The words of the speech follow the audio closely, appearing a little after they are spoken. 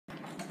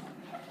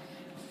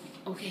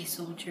Okay,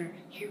 soldier,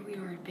 here we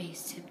are at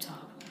base Tip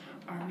Top.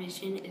 Our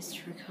mission is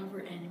to recover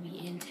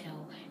enemy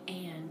intel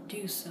and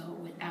do so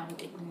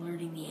without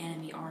alerting the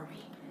enemy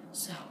army.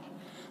 So,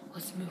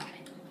 let's move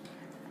it.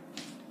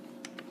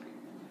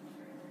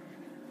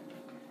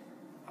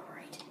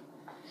 Alright,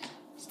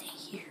 stay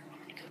here. I'm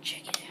gonna go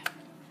check it out.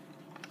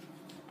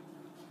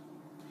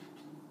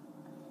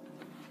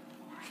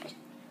 Alright.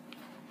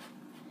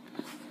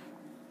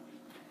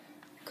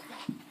 Come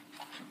on.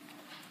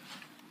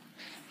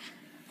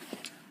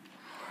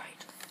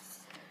 Alright.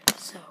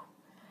 So,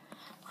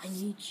 I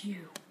need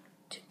you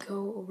to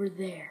go over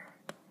there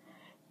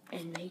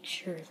and make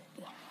sure that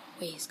the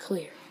way is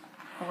clear.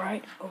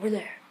 Alright? Over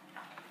there.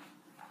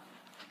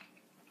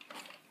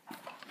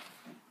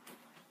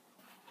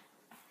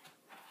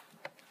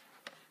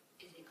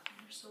 Is it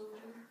clear, soldier?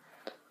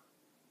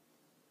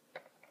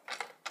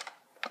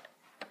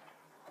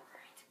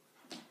 Alright.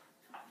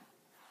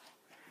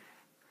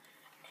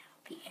 Now,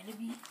 the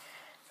enemy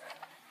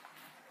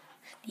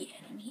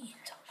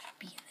intel should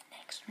be in the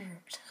next room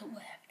to the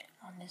left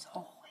on this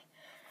hallway.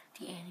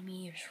 The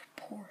enemy is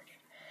reported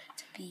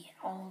to be in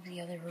all of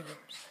the other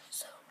rooms,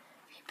 so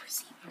we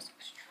proceed with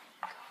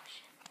extreme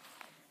caution.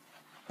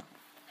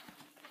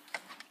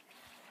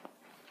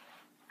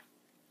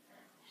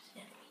 There's the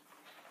enemy.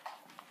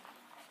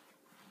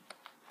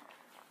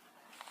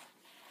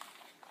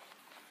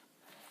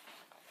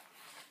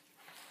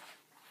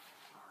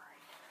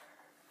 Alright.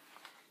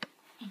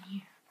 In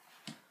here.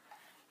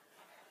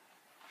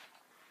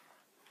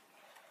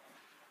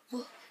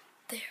 Look,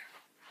 there.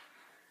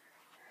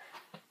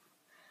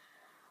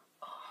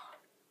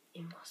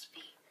 It must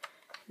be,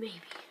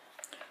 maybe,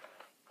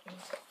 one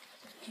of the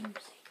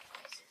doomsday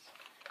devices.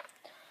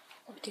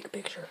 Let me take a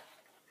picture.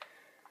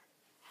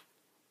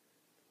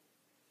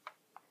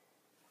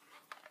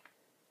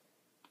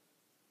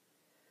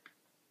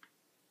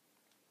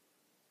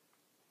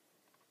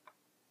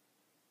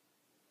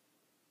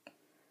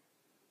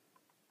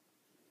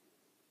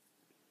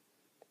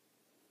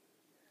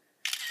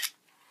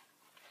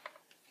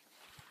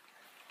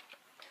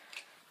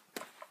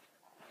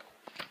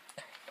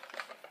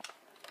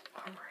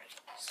 Alright,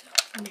 so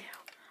now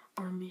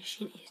our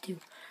mission is to.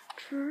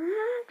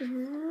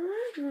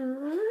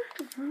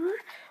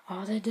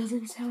 Oh, that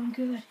doesn't sound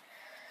good.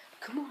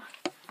 Come on,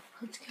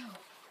 let's go.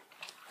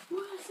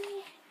 What's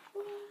it?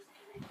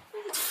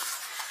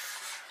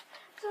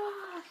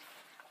 God.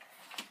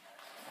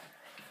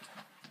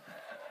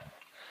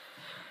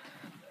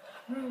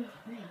 Oh,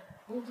 wait,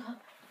 hold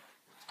up.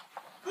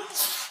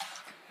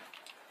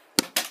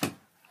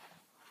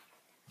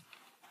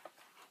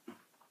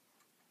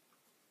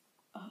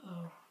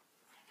 Uh-oh.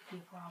 Be a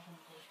problem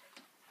later.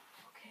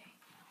 Okay.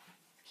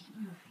 Keep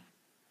moving.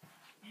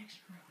 Next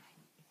room.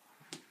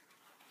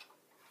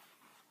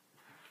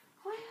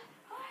 What?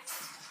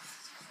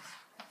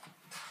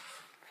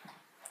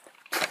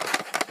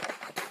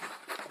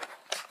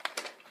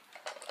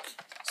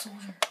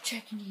 Soldier,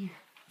 check in here.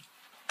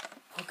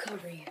 I'll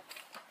cover you.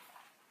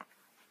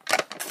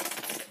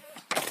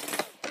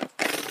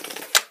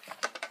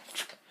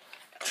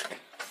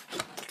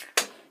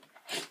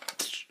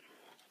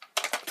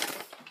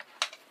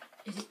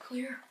 Is it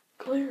clear?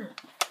 Clear.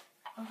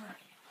 Alright,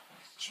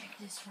 let's check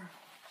this room.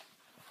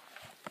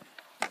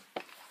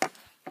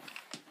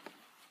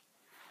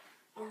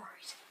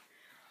 Alright.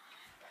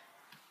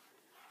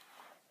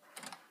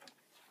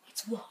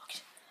 It's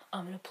locked.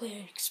 I'm gonna play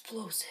an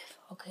explosive,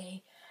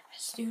 okay?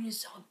 As soon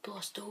as I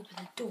bust open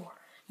the door,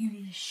 you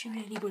need to shoot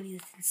anybody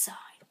that's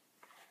inside.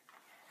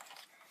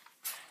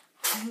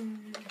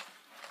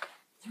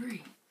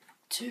 3,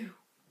 2,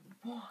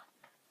 1.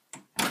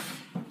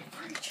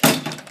 Breach.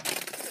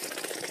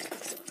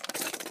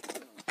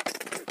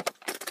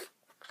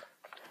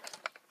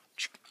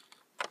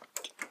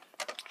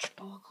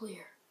 All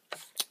clear.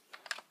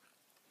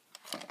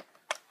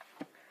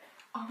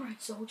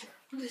 Alright, soldier,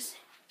 listen.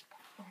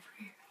 Over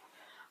here.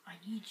 I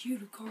need you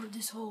to guard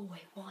this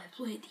hallway while I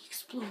plant the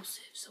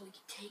explosive so we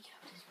can take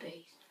out this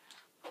base.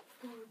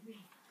 Follow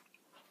me.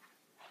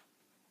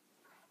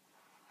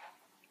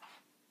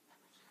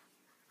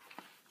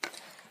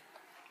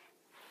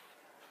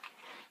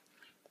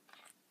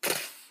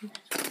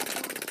 That's what I've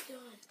already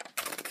done.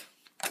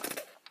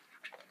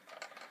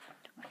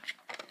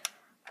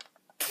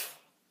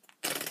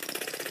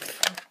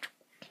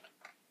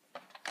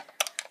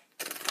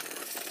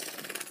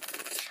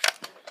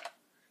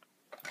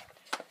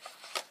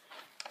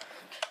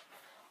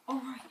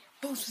 Alright,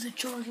 most of the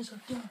charges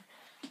are done.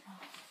 Now,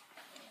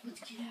 let's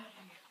get out of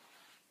here.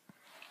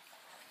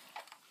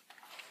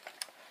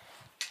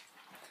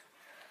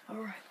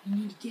 Alright, we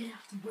need to get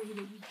out the way that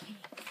we can.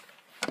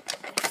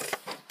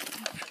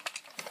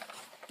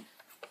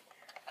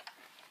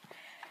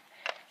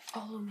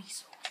 Follow me,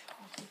 soldier.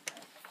 I'll do that.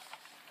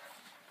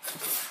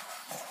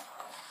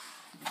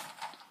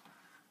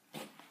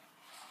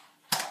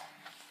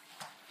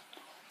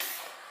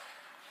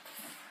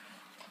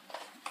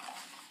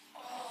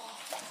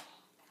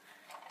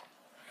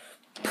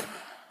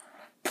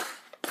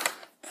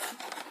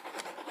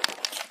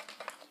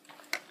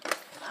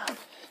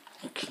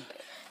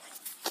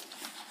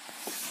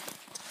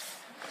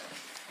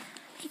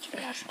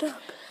 patched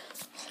up.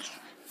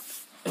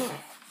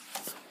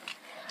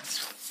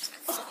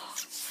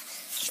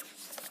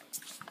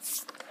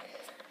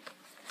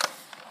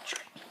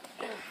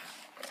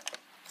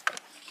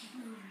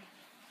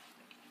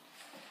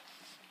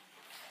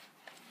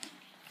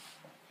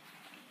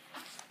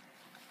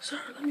 Sir,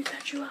 let me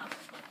patch you up.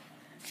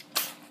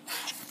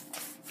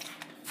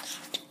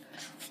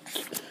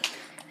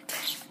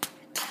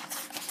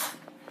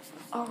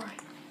 Alright,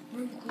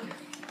 room clear.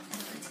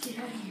 Let's get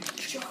out of here.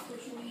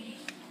 Choppers